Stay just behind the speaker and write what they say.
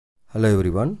Hello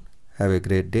everyone, have a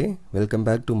great day. Welcome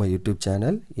back to my YouTube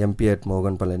channel MP at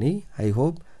Mogan Palani. I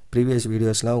hope previous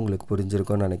videos la உங்களுக்கு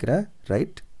புரிஞ்சிருக்கும்னு நினைக்கிறேன்,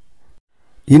 right?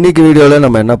 இன்னைக்கு வீடியோல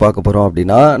நம்ம என்ன பார்க்க போறோம்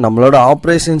அப்படினா நம்மளோட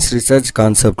ஆபரேஷன்ஸ் ரிசர்ச்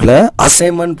கான்செப்ட்ல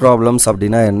அசைன்மென்ட் ப்ராப்ளம்ஸ்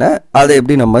அப்படினா என்ன, அதை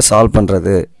எப்படி நம்ம சால்வ்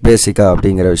பண்றது பேசிக்கா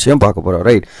அப்படிங்கிற விஷயம் பார்க்க போறோம்,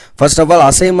 right? First of all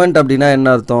assignment அப்படினா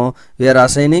என்ன அர்த்தம்? we are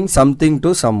assigning something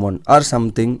to someone or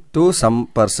something to some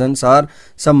persons or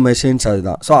some machines,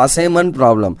 அதுதான். So assignment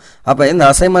problem. அப்போ இந்த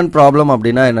அசைன்மென்ட் ப்ராப்ளம்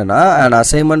அப்படினா என்னன்னா an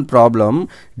assignment problem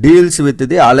deals with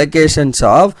the allocations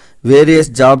of various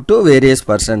job to various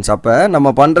persons. அப்போ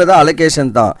நம்ம பண்றது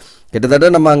allocation தான். கிட்டத்தட்ட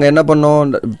நம்ம அங்கே என்ன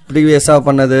பண்ணோம், ப்ரீவியஸாக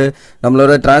பண்ணது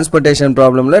நம்மளோட டிரான்ஸ்போர்ட்டேஷன்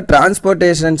ப்ராப்ளமில்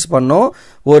டிரான்ஸ்போர்ட்டேஷன்ஸ் பண்ணோம்.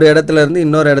 ஒரு இடத்துல இருந்து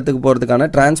இன்னொரு இடத்துக்கு போகிறதுக்கான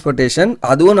டிரான்ஸ்போர்ட்டேஷன்,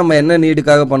 அதுவும் நம்ம என்ன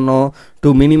நீடுக்காக பண்ணோம்,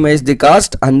 to minimise the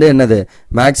cost and என்னது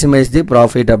மேக்ஸிமைஸ் தி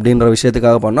ப்ராஃபிட் அப்படின்ற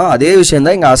விஷயத்துக்காக பண்ணோம். அதே விஷயம்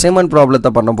தான் இங்கே அசைன்மெண்ட்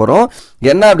ப்ராப்ளத்தை பண்ண போகிறோம்.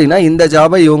 என்ன அப்படின்னா இந்த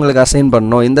ஜாபை இவங்களுக்கு அசைன்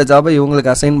பண்ணணும், இந்த ஜாபை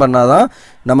இவங்களுக்கு அசைன் பண்ணாதான்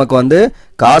நமக்கு வந்து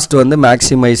காஸ்ட் வந்து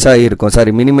மேக்ஸிமைஸாக இருக்கும்,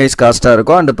 சாரி மினிமைஸ் காஸ்ட்டாக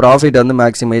இருக்கும் அண்ட் ப்ராஃபிட் வந்து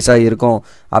மேக்ஸிமைஸாக இருக்கும்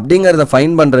அப்படிங்கிறத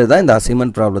ஃபைன் பண்ணுறது தான் இந்த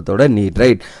assignment ப்ராப்ளத்தோட NEET,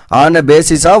 right? On a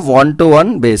basis of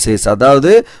 1-to-1 basis,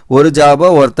 அதாவது ஒரு ஜாபை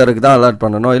ஒருத்தருக்கு தான் அலாட்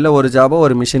பண்ணணும், இல்லை ஒரு ஜாபை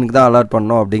ஒரு மிஷினுக்கு தான் அலாட்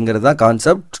பண்ணணும் அப்படிங்கிறது தான்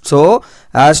concept. So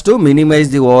as to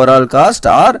minimise the overall cost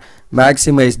R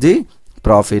maximise the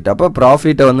profit. அப்போ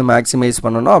ப்ராஃபிட்டை வந்து மேக்ஸிமைஸ்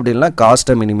பண்ணணும், அப்படி இல்லைனா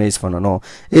காஸ்ட்டை மினிமைஸ் பண்ணணும்.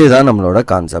 இதுதான் நம்மளோட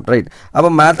கான்செப்ட், ரைட்? அப்போ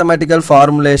mathematical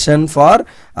formulation for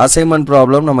assignment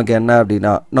problem நமக்கு என்ன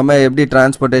அப்படின்னா, நம்ம எப்படி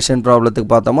டிரான்ஸ்போர்ட்டேஷன்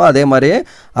ப்ராப்ளத்துக்கு பார்த்தோமோ அதே மாதிரியே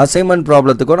அசைன்மெண்ட்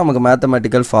ப்ராப்ளத்துக்கும் நமக்கு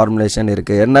மேத்தமெட்டிக்கல் ஃபார்முலேஷன்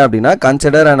இருக்குது. என்ன அப்படின்னா,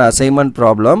 consider an assignment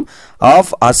problem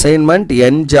of assignment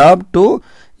N job to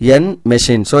n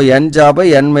machine. So n ஜாபை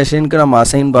n மெஷினுக்கு நம்ம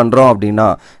அசைன் பண்ணுறோம் அப்படின்னா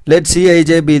let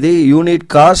Cij be the unit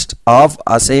cost of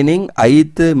assigning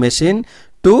ith machine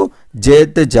to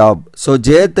jth job. So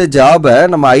jth ஜாபை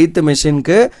நம்ம ith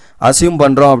மெஷினுக்கு assume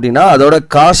பண்ணுறோம் அப்படின்னா அதோட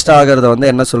cost ஆகிறத வந்து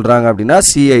என்ன சொல்கிறாங்க அப்படின்னா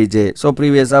Cij. ஸோ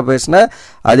ப்ரீவியஸாக பேசின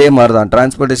அதே மாதிரி தான்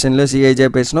டிரான்ஸ்போர்ட்டேஷன்லேயும்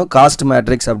Cij பேசணும், காஸ்ட்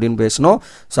மேட்ரிக்ஸ் அப்படின்னு பேசணும்.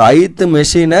 ஸோ ith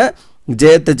மெஷினை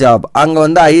ஜேத் ஜாப், அங்கே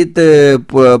வந்து ஐத்து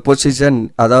பொசிஷன்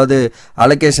அதாவது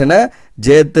அலோகேஷனை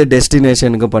ஜேத்து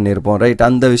டெஸ்டினேஷனுக்கு பண்ணியிருப்போம், ரைட்?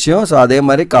 அந்த விஷயம். ஸோ அதே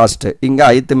மாதிரி காஸ்ட் இங்கே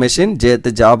ஐத்து மெஷின்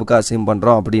ஜேத்து ஜாபுக்கு அசைன்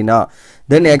பண்ணுறோம் அப்படின்னா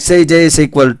தென் Xij is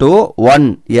equal to 1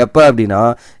 எப்போ அப்படின்னா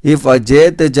if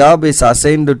ஜேத்து job is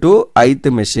assigned to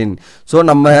ஐத்து machine. So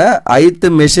நம்ம ஐத்து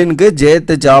மெஷினுக்கு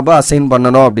ஜேத்து ஜாபை அசைன்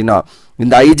பண்ணணும் அப்படின்னா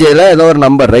இந்த ஐஜேல ஏதோ ஒரு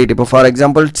நம்பர், ரைட்? இப்போ ஃபார்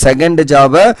எக்ஸாம்பிள் செகண்ட்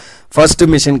ஜாபை ஃபர்ஸ்ட்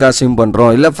மிஷினுக்கு அசியூம்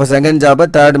பண்ணுறோம், இல்லை செகண்ட் ஜாபை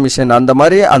தேர்ட் மிஷின், அந்த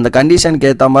மாதிரி அந்த கண்டிஷனுக்கு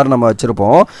ஏற்ற மாதிரி நம்ம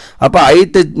வச்சுருப்போம். அப்போ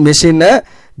ஐத்து மிஷினை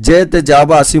ஜேத்து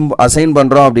ஜாபை அசைன்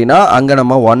பண்ணுறோம் அப்படின்னா அங்கே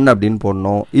நம்ம 1 அப்படின்னு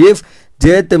போடணும். If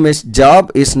ஜேத்து job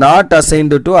is not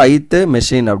assigned to ஐத்து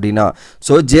machine அப்படின்னா,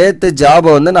 ஸோ ஜேத்து ஜாபை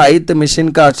வந்து நான் ஐத்து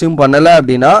மிஷினுக்கு அசியூம் பண்ணலை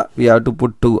அப்படின்னா we have to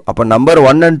put 2. அப்போ நம்பர்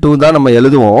 1 and 2 தான் நம்ம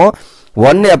எழுதுவோம்.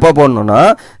 1 எப்போ போடணும்னா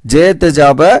ஜேத்து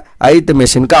ஜாபை ஐத்து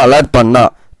மெஷினுக்கு அலாட் பண்ணா,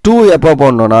 2 எப்போ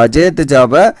போடணும்னா ஜேத்து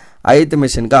ஜாபை ஐத்து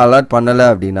மெஷினுக்கு அலாட் பண்ணலை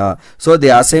அப்படின்னா. So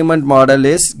the assignment model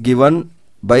is given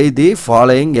by the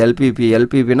following LPP.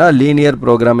 LPPனா linear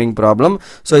programming problem.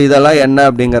 So இதெல்லாம் என்ன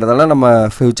அப்படிங்கிறதெல்லாம் நம்ம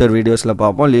ஃபியூச்சர் வீடியோஸில்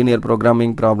பார்ப்போம். லீனியர்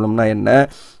ப்ரோக்ராமிங் ப்ராப்ளம்னா என்ன,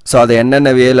 ஸோ அதை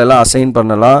என்னென்ன வேலெல்லாம் அசைன்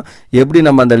பண்ணலாம், எப்படி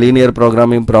நம்ம அந்த லீனியர்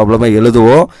ப்ரோக்ராமிங் ப்ராப்ளமை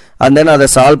எழுதுவோம், அண்ட் தென் அதை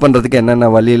சால்வ் பண்ணுறதுக்கு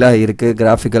என்னென்ன வழியெலாம் இருக்குது,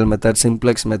 graphical method,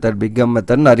 simplex method, become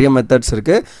method, நிறைய மெத்தட்ஸ்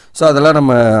இருக்குது. ஸோ அதெல்லாம்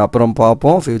நம்ம அப்புறம்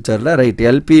பார்ப்போம் ஃபியூச்சரில், ரைட்?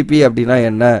 LPP அப்படின்னா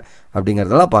என்ன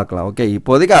அப்படிங்கிறதெல்லாம் பார்க்கலாம். ஓகே,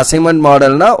 இப்போதைக்கு அசைன்மெண்ட்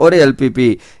மாடல்னா ஒரு LPP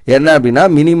என்ன அப்படின்னா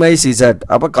மினிமைஸ் இசட்,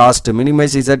 அப்போ cost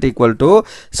minimise Z equal to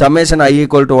summation I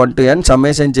equal to 1 to n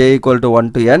summation j equal to 1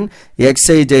 to n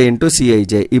Xij into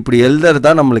Cij. இப்படி எழுதுறது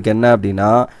தான் நம்மளுக்கு என்ன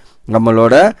அப்படின்னா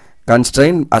நம்மளோட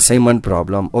constraint assignment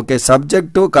problem. Okay, subject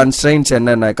to constrains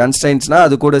என்னென்ன, கன்ஸ்ட்ரெயின்ஸ்னா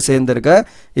அது கூட சேர்ந்துருக்க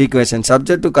ஈக்குவேஷன்.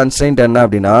 சப்ஜெக்ட் டு கன்ஸ்ட்ரெயின்ட் என்ன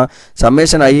அப்படின்னா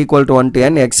summation I equal to 1 to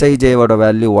n Xij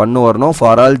value 1 வரணும்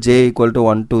for all j equal to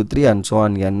 1 2 3 and so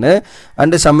on n,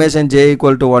 and summation j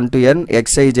equal to 1 to n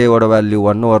Xij value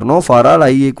 1 வரணும் for all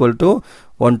I equal to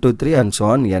 1 2 3 and so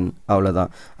on n. அவ்வளோதான்.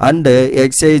 And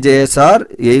Xijs R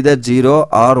either 0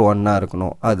 or 1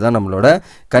 இருக்கணும், அதுதான் நம்மளோட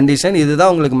condition.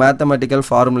 இதுதான் உங்களுக்கு mathematical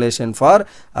formulation for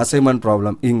assignment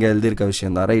problem இங்கே எழுதியிருக்க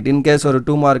விஷயம் தான், ரைட்? இன்கேஸ் ஒரு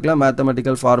 2 மார்க்கில்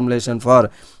mathematical formulation for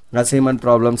assignment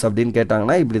problems அப்படின்னு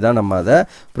கேட்டாங்கன்னா இப்படி தான் நம்ம அதை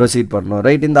ப்ரொசீட் பண்ணணும்,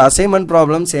 ரைட்? இந்த அசைன்மெண்ட்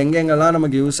ப்ராப்ளம்ஸ் எங்கெங்கெல்லாம்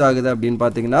நமக்கு யூஸ் ஆகுது அப்படின்னு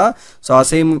பார்த்தீங்கன்னா, so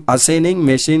assigning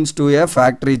machines to a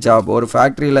factory job, ஒரு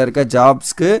ஃபேக்ட்ரியில் இருக்க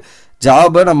ஜாப்ஸ்க்கு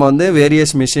ஜாபை நம்ம வந்து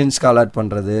வேரியஸ் மிஷின்ஸ்க்கு அலாட்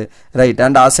பண்ணுறது, right?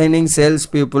 And assigning sales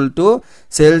people to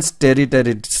sales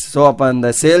territories. So அப்போ அந்த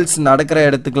சேல்ஸ் நடக்கிற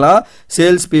இடத்துக்குலாம்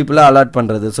சேல்ஸ் பீப்புளை அலாட்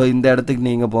பண்ணுறது. ஸோ இந்த இடத்துக்கு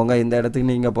நீங்கள் போங்க, இந்த இடத்துக்கு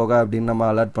நீங்கள் போங்க அப்படின்னு நம்ம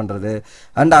அலாட் பண்ணுறது.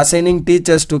 And assigning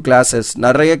teachers to classes,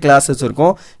 நிறைய கிளாஸஸ்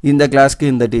இருக்கும், இந்த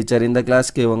கிளாஸ்க்கு இந்த டீச்சர், இந்த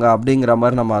கிளாஸ்க்கு இவங்க அப்படிங்கிற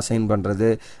மாதிரி நம்ம அசைன்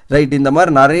பண்ணுறது. ரைட், இந்த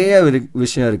மாதிரி நிறைய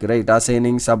விஷயம் இருக்குது. Right,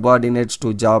 assigning subordinates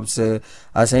to jobs,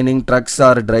 assigning drugs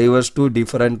R drivers to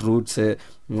different roots,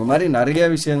 இந்த மாதிரி நிறைய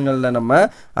விஷயங்களில் நம்ம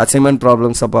அசைன்மெண்ட்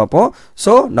ப்ராப்ளம்ஸை பார்ப்போம்.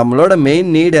 ஸோ நம்மளோட மெயின்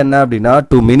நீட் என்ன அப்படின்னா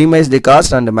to minimise the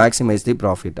cost and maximise the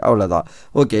profit, அவ்வளோதான்.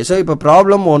 ஓகே, ஸோ இப்போ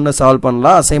ப்ராப்ளம் ஒன்று சால்வ்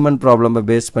பண்ணலாம் அசைன்மெண்ட் ப்ராப்ளமை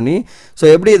பேஸ் பண்ணி. ஸோ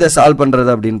எப்படி இதை சால்வ்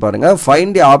பண்ணுறது அப்படின்னு பாருங்கள்.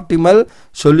 Find the optimal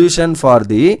solution for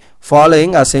the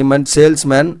following assignment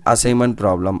salesman assignment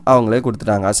problem. அவங்களே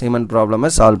கொடுத்துட்டாங்க அசைன்மெண்ட் ப்ராப்ளமை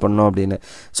சால்வ் பண்ணணும் அப்படின்னு.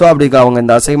 ஸோ அப்படி அவங்க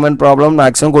இந்த அசைன்மெண்ட் ப்ராப்ளம்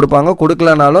மேக்ஸிமம் கொடுப்பாங்க,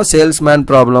 கொடுக்கலனாலும் salesman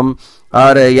problem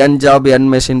R N job என்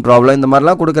மெஷின் ப்ராப்ளம் இந்த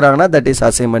மாதிரிலாம் கொடுக்குறாங்கன்னா that is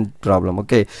assignment problem.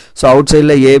 Okay, so out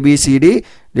சைடில் ஏபிசிடி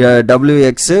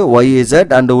டபிள்யூஎக்ஸ்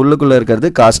ஒய்இசட் அண்ட் உள்ளுக்குள்ளே இருக்கிறது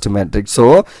காஸ்ட் மேட்ரிக்ஸ். ஸோ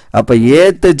அப்போ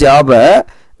ஏத்து ஜாபை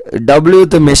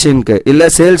டபிள்யூத்து மெஷினுக்கு இல்லை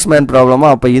சேல்ஸ்மேன் ப்ராப்ளமா,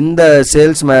 அப்போ இந்த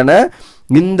சேல்ஸ்மேனை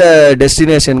இந்த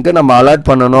டெஸ்டினேஷனுக்கு நம்ம அலாட்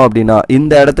பண்ணணும் அப்படின்னா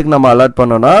இந்த இடத்துக்கு நம்ம அலாட்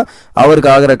பண்ணோன்னா அவருக்கு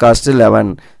ஆகிற காஸ்ட் 11.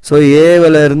 ஸோ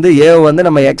ஏவிலேருந்து ஏவை வந்து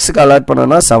நம்ம எக்ஸுக்கு அலாட்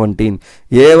பண்ணோன்னா 17,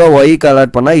 ஏவை ஒய்க்கு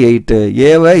அலாட் பண்ணால் 8,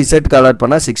 ஏவை இசட்க்கு அலாட்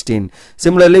பண்ணால் 16.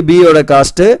 சிமிலர்லி பியோட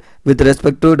cost with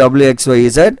respect to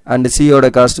WXYZ and சியோட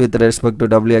cost with respect to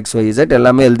WXYZ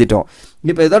எல்லாமே எழுதிட்டோம்.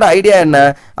 இப்போ இதோட ஐடியா என்ன,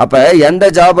 அப்போ எந்த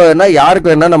ஜாப் வேணா யாருக்கு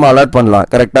வேணா நம்ம அலாட் பண்ணலாம்.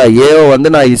 கரெக்டாக, ஏவை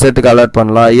வந்து நான் இசட்டுக்கு அலாட்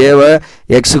பண்ணலாம், ஏவை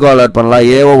எக்ஸுக்கு அலாட் பண்ணலாம்,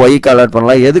 ஏவை ஒய்க்கு அலாட்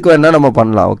பண்ணலாம், எதுக்கு வேணா நம்ம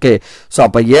பண்ணலாம். ஓகே, ஸோ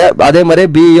அப்போ அதே மாதிரி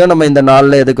பியும் நம்ம இந்த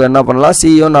 4 எதுக்கு வேணா பண்ணலாம்,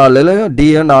 சியும் 4,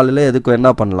 டியும் 4 எதுக்கு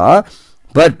வேணா பண்ணலாம்.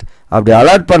 பட் அப்படி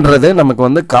அலாட் பண்ணுறது நமக்கு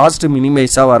வந்து காஸ்ட்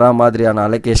மினிமைஸாக வரா மாதிரியான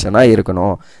அலோகேஷனாக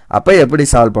இருக்கணும். அப்போ எப்படி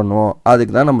சால்வ் பண்ணுவோம்,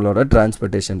 அதுக்கு தான் நம்மளோட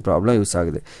டிரான்ஸ்போர்ட்டேஷன் ப்ராப்ளம் யூஸ்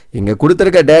ஆகுது. இங்கே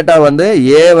கொடுத்துருக்க டேட்டா வந்து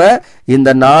ஏவை இந்த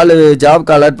 4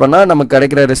 ஜாப்க்கு அலாட் பண்ணால் நமக்கு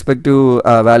கிடைக்கிற ரெஸ்பெக்டிவ்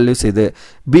வேல்யூஸ் இது,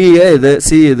 பிஏ இது,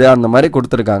 சி இது, அந்த மாதிரி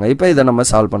கொடுத்துருக்காங்க. இப்போ இதை நம்ம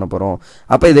சால்வ் பண்ண போகிறோம்.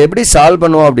 அப்போ இதை எப்படி சால்வ்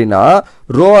பண்ணுவோம் அப்படின்னா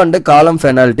ரோ அண்டு காலம்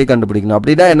பெனால்ட்டி கண்டுபிடிக்கணும்.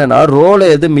 அப்படின்னா என்னென்னா ரோவில்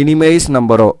எது மினிமைஸ்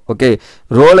நம்பரோ, ஓகே,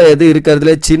 ரோவில் எது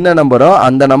இருக்கிறதுல சின்ன நம்பரோ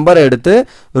அந்த நம்பரை எடுத்து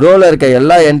ரோவில் இருக்க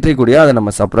எல்லா என்ட்ரி கூடயே அதை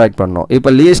நம்ம சப்ராக்ட் பண்ணோம். இப்போ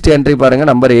லீஸ்ட் என்ட்ரி பாருங்கள்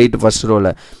நம்பர் 8 ஃபர்ஸ்ட் ரோவில்.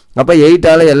 அப்போ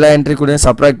 8ஆல் எல்லா என்ட்ரி கூடயும்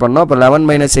சப்ராக்ட் பண்ணோம். அப்போ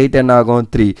 11 - 8 என்ன ஆகும்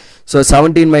 3. ஸோ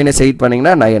 17 - 8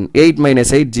 பண்ணிங்கன்னா 9, 8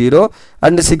 - 8 0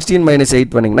 அண்ட் 16 -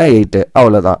 8 பண்ணிங்கன்னா 8,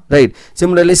 அவ்வளோதான். ரைட்,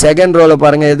 சிமிலர்லி செகண்ட் ரோவில்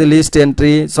பாருங்கள் எது least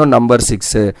entry, so number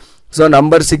 6. So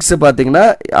number 6 பார்த்தீங்கன்னா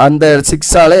அந்த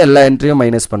 6ஆல் எல்லா என்ட்ரியும்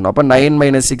மைனஸ் பண்ணோம். அப்போ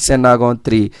 9 - 6 என்ன ஆகும்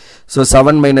 3. ஸோ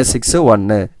 7 - 6 1,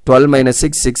 12 -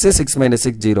 6 6, 6 -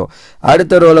 6 0.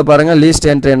 அடுத்த ரோவில் பாருங்கள் லீஸ்ட்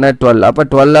என்ட்ரி என்ன 12. அப்போ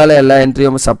 12ஆல் எல்லா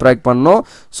என்ட்ரியும் சப்ராக்ட் பண்ணோம்.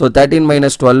 So 13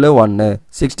 - 12 1,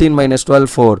 16 - 12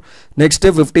 4,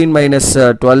 next 15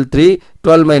 - 12 3,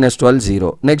 12 - 12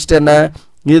 0. நெக்ஸ்ட் என்ன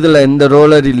இதில் இந்த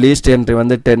ரோலர் லீஸ்ட் என்ட்ரி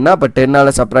வந்து 10. அப்போ 10ஆல்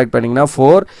சப்ராக்ட் பண்ணிங்கன்னா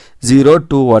 4 0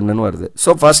 2 1ன்னு வருது.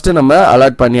 ஸோ ஃபஸ்ட்டு நம்ம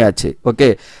அலாட் பண்ணியாச்சு. ஓகே,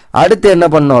 அடுத்து என்ன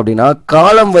பண்ணோம் அப்படின்னா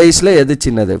காலம் வைஸில் எது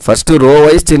சின்னது, ஃபஸ்ட்டு ரோ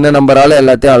வைஸ் சின்ன நம்பரால்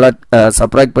எல்லாத்தையும் அலாட்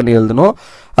சப்ராக்ட் பண்ணி எழுதணும்.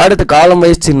 அடுத்து காலம்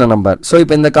வைஸ் சின்ன நம்பர். ஸோ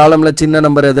இப்போ இந்த காலமில் சின்ன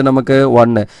நம்பர் எது நமக்கு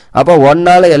 1. அப்போ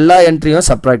 1ஆல் எல்லா என்ட்ரியும்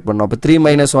சப்ராக்ட் பண்ணோம். அப்போ 3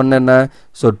 - 1 என்ன,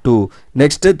 ஸோ 2.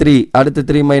 நெக்ஸ்ட்டு 3, அடுத்து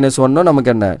 3 - 1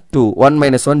 நமக்கு என்ன 2, 1 -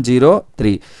 1 0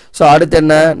 3. ஸோ அடுத்து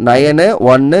என்ன 9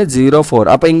 1 0 4.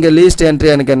 அப்போ இங்கே லீஸ்ட்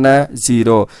என்ட்ரி எனக்கு என்ன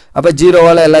 0. அப்போ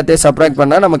 0ஆல் எல்லாத்தையும் சப்ராக்ட்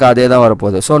பண்ணால் நமக்கு அதே தான்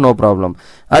வரப்போகுது. So no problem.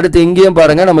 அடுத்து இங்கேயும்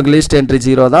பாருங்கள் நமக்கு லீஸ்ட் என்ட்ரி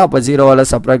 0 தான். அப்போ 0ஆல்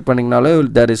subtract பண்ணிங்கனாலும்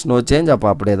there is no change, அப்போ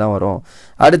அப்படியே தான் வரும்.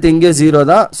 அடுத்து இங்கே 0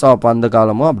 தான். ஸோ அப்போ அந்த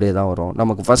காலமும் அப்படியே தான் வரும்.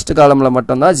 நமக்கு ஃபஸ்ட்டு காலமில்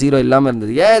மட்டும்தான் 0 இல்லாமல்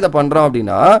இருந்தது. ஏன் இதை பண்ணுறோம்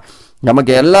அப்படின்னா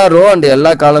நமக்கு எல்லா ரோ அண்ட்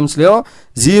எல்லா காலம்ஸ்லையும்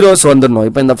ஜீரோஸ் வந்துடணும்.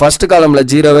 இப்போ இந்த ஃபர்ஸ்ட் காலமில்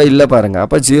 0வே இல்லை பாருங்கள்.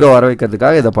 அப்போ 0 வர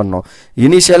வைக்கிறதுக்காக இதை பண்ணோம்.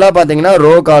 இனிஷியலாக பார்த்தீங்கன்னா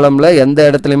ரோ காலமில் எந்த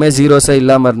இடத்துலையுமே ஜீரோஸே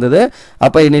இல்லாமல் இருந்தது.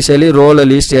 அப்போ இனிஷியலி ரோவில்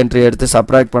லீஸ்ட் என்ட்ரி எடுத்து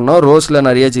சப்ராக்ட் பண்ணோம். ரோஸில்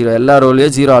நிறைய 0, எல்லா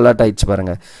ரோலையும் 0 அலாட் ஆயிடுச்சு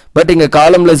பாருங்கள். பட் இங்கே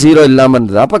காலமில் 0 இல்லாமல்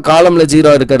இருந்தது. அப்போ காலமில்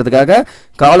 0 இருக்கிறதுக்காக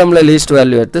காலமில் லீஸ்ட்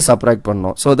வேல்யூ எடுத்து சப்ராக்ட்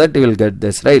பண்ணோம். So that you will get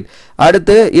this right.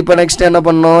 அடுத்து இப்போ நெக்ஸ்ட் என்ன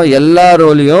பண்ணோம், எல்லா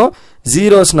ரோலையும்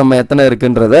ஜீரோஸ் நம்ம எத்தனை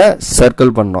இருக்குன்றத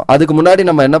சர்க்கிள் பண்ணோம். அதுக்கு முன்னாடி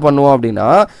நம்ம என்ன பண்ணுவோம் அப்படின்னா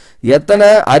எத்தனை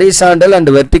ஹரிசாண்டல்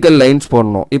அண்ட் வெர்டிக்கல் லைன்ஸ்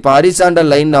போடணும். இப்போ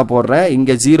ஹரிசாண்டல் லைன் நான் போடுறேன்,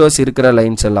 இங்கே ஜீரோஸ் இருக்கிற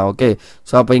லைன்ஸ் எல்லாம். ஓகே,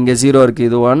 ஸோ அப்போ இங்கே 0 இருக்குது.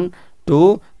 இது 1 2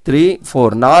 3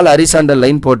 4 4 ஹரிசாண்டல்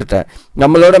லைன் போட்டுட்டேன்.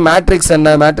 நம்மளோட மேட்ரிக்ஸ்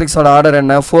என்ன, மேட்ரிக்ஸோட ஆர்டர்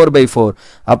என்ன 4/4.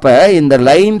 அப்போ இந்த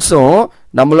லைன்ஸும்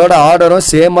நம்மளோட ஆர்டரும்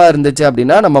சேமாக இருந்துச்சு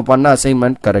அப்படின்னா நம்ம பண்ண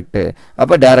அசைன்மெண்ட் கரெக்டு.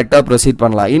 அப்போ டேரெக்டாக ப்ரொசீட்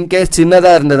பண்ணலாம். இன்கேஸ்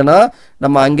சின்னதாக இருந்ததுன்னா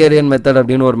நம்ம ஹங்கேரியன் மெத்தட்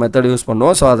அப்படின்னு ஒரு மெத்தட் யூஸ்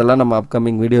பண்ணுவோம். ஸோ அதெல்லாம் நம்ம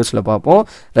அப்கமிங் வீடியோஸில் பார்ப்போம்.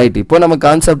 ரைட், இப்போ நம்ம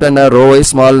கான்செப்ட் என்ன, row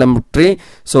wise small entry,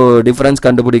 so difference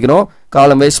கண்டுபிடிக்கிறோம்.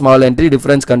 காலம் வைஸ் ஸ்மால் என்ட்ரி,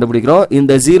 டிஃப்ரென்ஸ் கண்டுபிடிக்கிறோம்.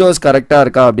 இந்த ஜீரோஸ் கரெக்டாக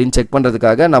இருக்கா அப்படின்னு செக்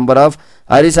பண்ணுறதுக்காக நம்பர் ஆஃப்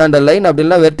ஹரிசாண்டல் லைன்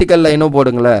அப்படின்னா வெர்டிக்கல் லைனும்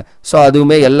போடுங்களேன். ஸோ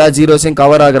அதுவுமே எல்லா ஜீரோஸையும்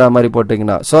கவர் ஆகிற மாதிரி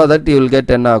போட்டிங்கன்னா so that you will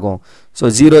get என்ன ஆகும். ஸோ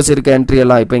ஜீரோஸ் இருக்க என்ட்ரி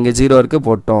எல்லாம் இப்போ இங்கே 0 இருக்குது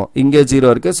போட்டோம், இங்கே 0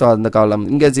 இருக்குது ஸோ அந்த காலம்,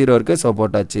 இங்கே 0 இருக்குது ஸோ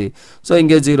போட்டாச்சு, ஸோ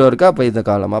இங்கே 0 இருக்குது அப்போ இந்த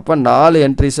காலம், அப்போ 4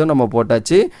 என்ட்ரிஸும் நம்ம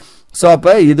போட்டாச்சு. ஸோ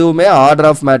அப்போ இதுவுமே ஆர்டர்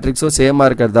ஆஃப் மேட்ரிக்ஸும் சேமாக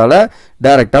இருக்கிறதால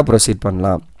டைரெக்டாக ப்ரொசீட்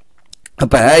பண்ணலாம்.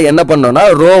 அப்போ என்ன பண்ணோம்னா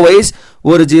ரோ வைஸ்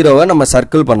ஒரு ஜீரோவை நம்ம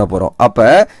சர்க்கிள் பண்ண போகிறோம். அப்போ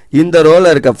இந்த ரோவில்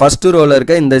இருக்க ஃபஸ்ட்டு ரோவில்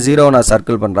இருக்க இந்த ஜீரோவை நான்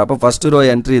சர்க்கிள் பண்ணுறேன். அப்போ ஃபஸ்ட்டு ரோ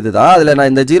என்ட்ரி இது தான். அதில்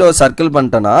நான் இந்த ஜீரோவை சர்க்கிள்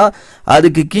பண்ணிட்டேன்னா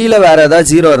அதுக்கு கீழே வேறு ஏதாவது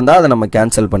ஜீரோ இருந்தால் அதை நம்ம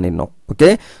கேன்சல் பண்ணிடணும். ஓகே,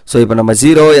 ஸோ இப்போ நம்ம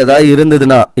ஜீரோ ஏதாவது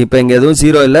இருந்ததுன்னா இப்போ இங்கே எதுவும்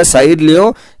ஜீரோ இல்லை,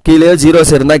 சைட்லேயும் கீழேயும்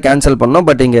ஜீரோஸ் இருந்தால் கேன்சல் பண்ணோம்.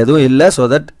 பட் இங்கே எதுவும் இல்லை, ஸோ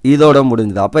தட் இதோட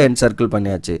முடிஞ்சுது. அப்போ என் சர்க்கிள்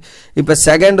பண்ணியாச்சு. இப்போ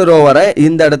செகண்ட் ரோ வர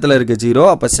இந்த இடத்துல இருக்குது ஜீரோ.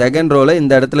 அப்போ செகண்ட் ரோவில்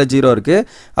இந்த இடத்துல ஜீரோ இருக்குது.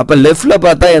 அப்போ லெஃப்டில்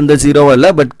பார்த்தா எந்த ஜீரோவும்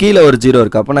இல்லை, பட் கீழே ஒரு ஜீரோ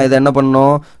இருக்குது. அப்போ நான் இதை என்ன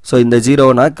பண்ணணும், ஸோ இந்த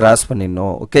ஜீரோவை நான் கிராஸ்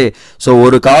பண்ணிடணும். ஓகே, ஸோ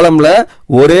ஒரு காலமில்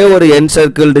ஒரே ஒரு என்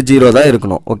சர்க்கிள்டு ஜீரோ தான்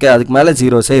இருக்கணும். ஓகே, அதுக்கு மேலே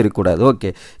ஜீரோஸே இருக்கக்கூடாது.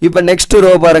 ஓகே, இப்போ நெக்ஸ்ட்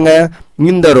ரோ பாருங்க,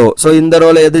 இந்த ரோ. ஸோ இந்த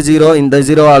ரோவில் எது ஜீரோ, இந்த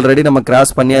ஜீரோ ஆல்ரெடி நம்ம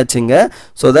கிராஸ் பண்ணியாச்சுங்க.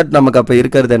 ஸோ தட் நமக்கு அப்போ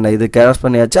இருக்கிறது என்ன, இது கிராஸ்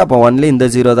பண்ணியாச்சு. அப்போ ஒன்லி இந்த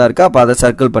ஜீரோ தான் இருக்குது. அப்போ அதை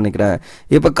சர்க்கிள் பண்ணிக்கிறேன்.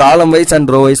 இப்போ காலம் வைஸ்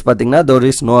அண்ட் ரோ வைஸ் பார்த்தீங்கன்னா there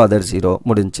is no other zero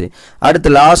முடிஞ்சு. அடுத்து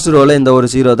லாஸ்ட் ரோவில் இந்த ஒரு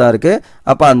ஜீரோ தான் இருக்குது.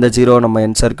 அப்போ அந்த ஜீரோ நம்ம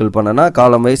என் சர்க்கிள் பண்ணனா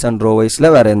காலம் வைஸ் அண்ட் ரோ வைஸில்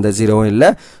வேறு எந்த ஜீரோவும்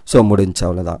இல்லை. ஸோ முடிஞ்சு,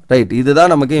 அவ்வளோதான். ரைட்,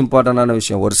 இதுதான் நமக்கு இம்பார்ட்டண்டான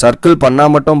விஷயம். ஒரு சர்க்கிள்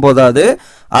பண்ணால் மட்டும் போதாது,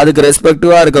 அதுக்கு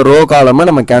ரெஸ்பெக்டிவாக இருக்க ரோ காலமை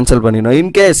நம்ம கேன்சல் பண்ணிடணும்.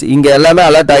 இன்கேஸ் இங்கே எல்லாமே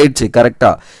அலர்ட் ஆயிடுச்சு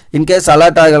கரெக்டாக, இன்கேஸ்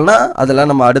அலர்ட் ஆகலைன்னா அதெல்லாம்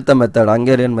நம்ம அடுத்த மெத்தட்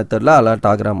ஹங்கேரியன் மெத்தடில் அலர்ட்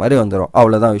ஆகிற மாதிரி வந்துடும்.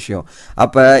 அவ்வளோதான் விஷயம்.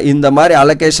 அப்போ இந்த மாதிரி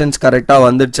அலோகேஷன்ஸ் கரெக்டாக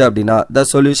வந்துடுச்சு அப்படின்னா the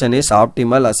solution is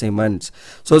optimal assignments.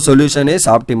 So solution is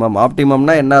optimum.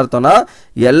 ஆப்டிமம்னா என்ன அர்த்தம்னா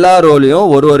எல்லா ரோலையும்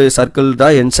ஒரு சர்க்கிள்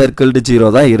தான் என் சர்க்கிள்டு ஜீரோ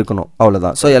தான் இருக்கணும்.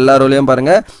 அவ்வளோதான். ஸோ எல்லா ரோலையும்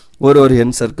பாருங்கள் ஒரு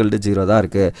என் சர்க்கிள்டு ஜீரோ தான்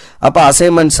இருக்குது. அப்போ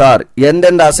அசைன்மெண்ட் சார்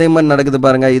எந்தெந்த அசைன்மெண்ட் நடக்குது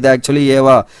பாருங்கள். இது ஆக்சுவலி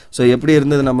ஏவா. ஸோ எப்படி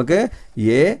இருந்தது நமக்கு,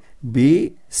 ஏ பி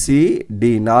சி டி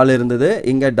 4 இருந்தது.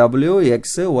 இங்கே டபிள்யூ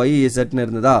எக்ஸ் ஒய் இசட்னு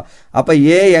இருந்ததா. அப்போ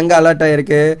ஏ எங்கே அலர்ட்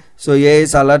ஆகிருக்கு, so A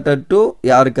is alerted to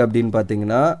யாருக்கு அப்படின்னு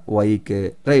பார்த்தீங்கன்னா ஒய்க்கு.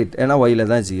 ரைட், ஏன்னா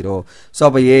ஒயில் தான் ஜீரோ. ஸோ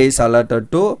அப்போ ஏ இஸ் அலர்டட்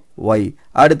டு ஒய்.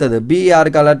 அடுத்தது பி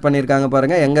யாருக்கு அலர்ட் பண்ணியிருக்காங்க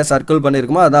பாருங்கள், எங்கே சர்க்கிள்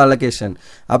பண்ணியிருக்கோமோ அதான் அலோகேஷன்.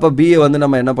 அப்போ பியை வந்து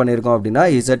நம்ம என்ன பண்ணியிருக்கோம் அப்படின்னா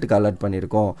இசட்டுக்கு அலர்ட்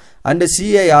பண்ணியிருக்கோம். அண்டு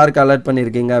சியை யாருக்கு அலர்ட்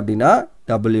பண்ணியிருக்கீங்க அப்படின்னா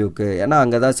டபிள்யூக்கு, ஏன்னா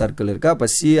அங்கே தான் சர்க்கிள் இருக்குது. அப்போ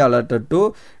சி அலர்டட் டு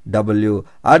டபிள்யூ.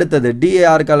 அடுத்தது டி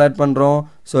யாருக்கு அலர்ட் பண்ணுறோம்,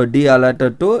 so D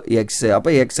alerted to x. அப்போ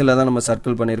எக்ஸில் தான் நம்ம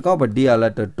சர்க்கிள் பண்ணியிருக்கோம். அப்போ டி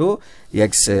அலர்டட் டு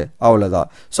எக்ஸு. அவ்வளோதான்.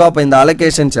 ஸோ அப்போ இந்த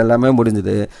அலோகேஷன்ஸ் எல்லாமே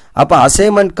முடிஞ்சுது. அப்போ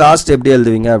அசைன்மெண்ட் காஸ்ட் எப்படி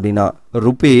எழுதுவீங்க அப்படின்னா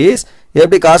ருபீஸ்.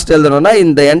 எப்படி காஸ்ட் எழுதணும்னா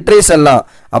இந்த என்ட்ரிஸ் எல்லாம்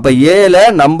அப்போ ஏல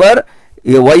நம்பர்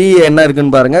ஒய் என்ன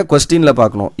இருக்குன்னு பாருங்க, கொஸ்டின்ல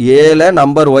பார்க்கணும். ஏல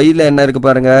நம்பர் ஒய்ல என்ன இருக்கு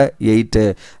பாருங்க 8.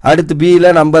 அடுத்து பியில்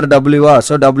நம்பர் டபிள்யூவா,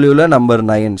 ஸோ டபிள்யூல நம்பர்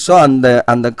 9. ஸோ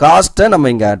அந்த காஸ்ட்டை நம்ம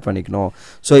இங்கே ஆட் பண்ணிக்கணும்.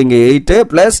 ஸோ இங்கே 8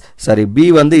 ப்ளஸ் சாரி பி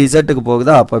வந்து இசட்டுக்கு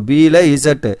போகுதா. அப்போ பியில்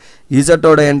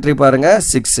இசட்டோட என்ட்ரி பாருங்க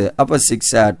 6. அப்போ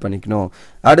 6 ஆட் பண்ணிக்கணும்.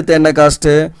 அடுத்து என்ன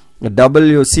காஸ்ட்டு,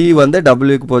 டபிள்யூ சி வந்து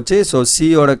டபிள்யூக்கு போச்சு. ஸோ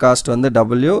சியோட காஸ்ட் வந்து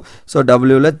டபிள்யூ. ஸோ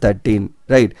டபிள்யூவில் 13.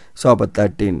 ரைட், ஸோ அப்போ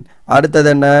 13. அடுத்தது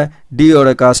என்ன, டியோட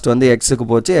காஸ்ட் வந்து எக்ஸுக்கு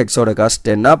போச்சு. எக்ஸோட காஸ்ட்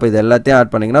 10. அப்போ இது எல்லாத்தையும் ஆட்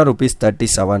பண்ணிங்கன்னா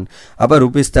 ₹37. அப்போ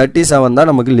 ₹37 தான்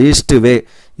நமக்கு லீஸ்ட் வே.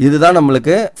 இதுதான்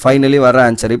நம்மளுக்கு ஃபைனலி வர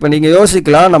ஆன்சர். இப்போ நீங்கள்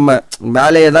யோசிக்கலாம், நம்ம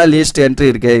மேலேயே தான் லீஸ்ட் என்ட்ரி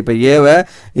இருக்குது, இப்போ ஏவை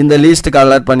இந்த லீஸ்ட்டுக்கு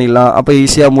அலர்ட் பண்ணிடலாம், அப்போ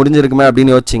ஈஸியாக முடிஞ்சிருக்குமே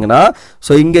அப்படின்னு யோசிச்சிங்கன்னா,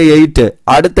 ஸோ இங்கே 8.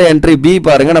 அடுத்த என்ட்ரி பி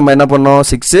பாருங்கள், நம்ம என்ன பண்ணோம்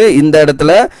 6. இந்த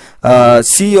இடத்துல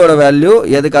சியோட வேல்யூ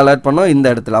எதுக்கு அலர்ட் பண்ணோம், இந்த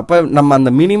இடத்துல. அப்போ நம்ம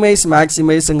அந்த மினிமைஸ்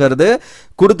மேக்ஸிமைஸுங்கிறது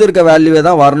கொடுத்துருக்க வேல்யூவே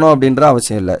தான் வரணும் அப்படின்ற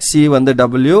அவசியம் இல்லை. சி வந்து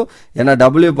டபிள்யூ, ஏன்னா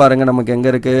டபிள்யூ பாருங்கள் நமக்கு எங்கே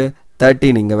இருக்குது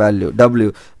 13 இங்கே வேல்யூ டபிள்யூ.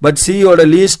 பட் சியோட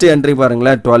லீஸ்ட் என்ட்ரி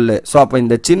பாருங்களேன் 12. ஸோ அப்போ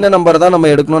இந்த சின்ன நம்பர் தான் நம்ம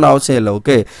எடுக்கணும்னு அவசியம் இல்லை.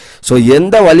 ஓகே, ஸோ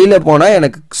எந்த வழியில் போனால்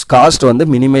எனக்கு காஸ்ட் வந்து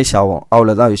மினிமைஸ் ஆகும்,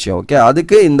 அவ்வளோதான் விஷயம். ஓகே,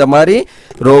 அதுக்கு இந்த மாதிரி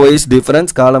ரோ வைஸ்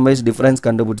டிஃப்ரென்ஸ் காலம் வைஸ் டிஃப்ரென்ஸ்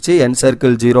கண்டுபிடிச்சி என்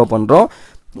சர்க்கிள் 0 பண்ணுறோம்.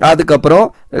 அதுக்கப்புறம்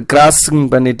கிராஸிங்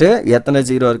பண்ணிவிட்டு எத்தனை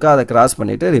ஜீரோ இருக்கோ அதை கிராஸ்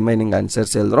பண்ணிவிட்டு ரிமைனிங்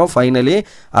ஆன்சர்ஸ் எழுதுகிறோம். ஃபைனலி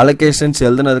அலோகேஷன்ஸ்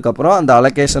எழுதுனதுக்கப்புறம் அந்த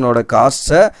அலோகேஷனோட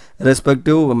காஸ்ட்டை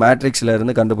ரெஸ்பெக்டிவ் மேட்ரிக்ஸில்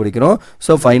இருந்து கண்டுபிடிக்கிறோம்.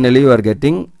 So finally you are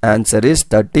getting answer is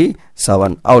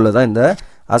 37. அவ்வளோதான் இந்த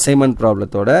அசைன்மெண்ட்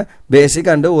ப்ராப்ளத்தோட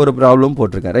பேசிக் அண்டு ஒரு ப்ராப்ளம்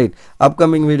போட்டிருக்கேன். ரைட்,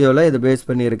 அப்கமிங் வீடியோவில் இதை பேஸ்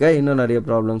பண்ணியிருக்கேன். இன்னும் நிறைய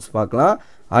ப்ராப்ளம்ஸ் பார்க்கலாம்.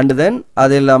 அண்ட் தென்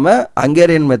அது இல்லாமல்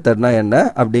ஹங்கேரியன் மெத்தட்னா என்ன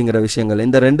அப்படிங்கிற விஷயங்கள்,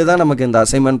 இந்த 2 தான் நமக்கு இந்த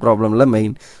assignment ப்ராப்ளமில்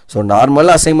main. So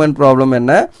normal assignment problem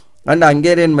என்ன, அண்ட்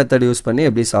ஹங்கேரியன் மெத்தட் யூஸ் பண்ணி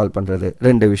எப்படி சால்வ் பண்ணுறது,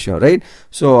 2 விஷயம், ரைட்?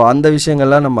 ஸோ அந்த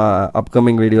விஷயங்கள்லாம் நம்ம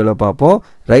அப்கமிங் வீடியோவில் பார்ப்போம்,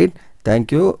 right?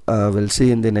 Thank you. Will see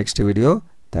in the next video.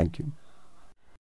 Thank you.